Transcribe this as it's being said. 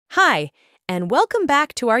Hi, and welcome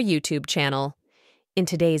back to our YouTube channel. In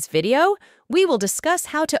today's video, we will discuss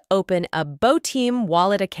how to open a Botim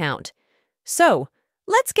wallet account. So,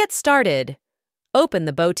 let's get started. Open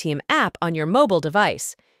the Botim app on your mobile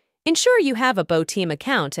device. Ensure you have a Botim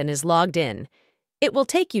account and is logged in. It will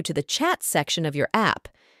take you to the chat section of your app.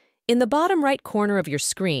 In the bottom right corner of your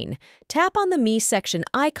screen, tap on the Me section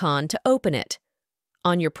icon to open it.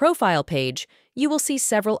 On your profile page, you will see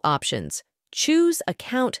several options. Choose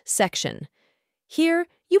Account section. Here,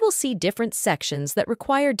 you will see different sections that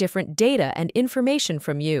require different data and information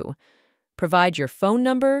from you. Provide your phone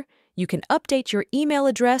number, you can update your email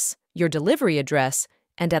address, your delivery address,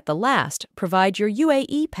 and at the last, provide your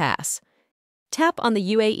UAE pass. Tap on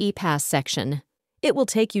the UAE pass section. It will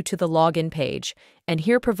take you to the login page, and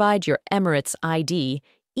here provide your Emirates ID,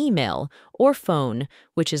 email, or phone,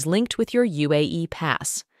 which is linked with your UAE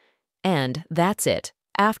pass. And that's it.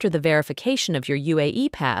 After the verification of your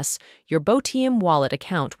UAE pass, your Botim wallet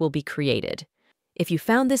account will be created. If you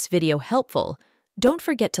found this video helpful, don't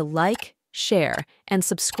forget to like, share, and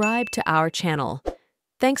subscribe to our channel.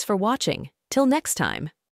 Thanks for watching. Till next time.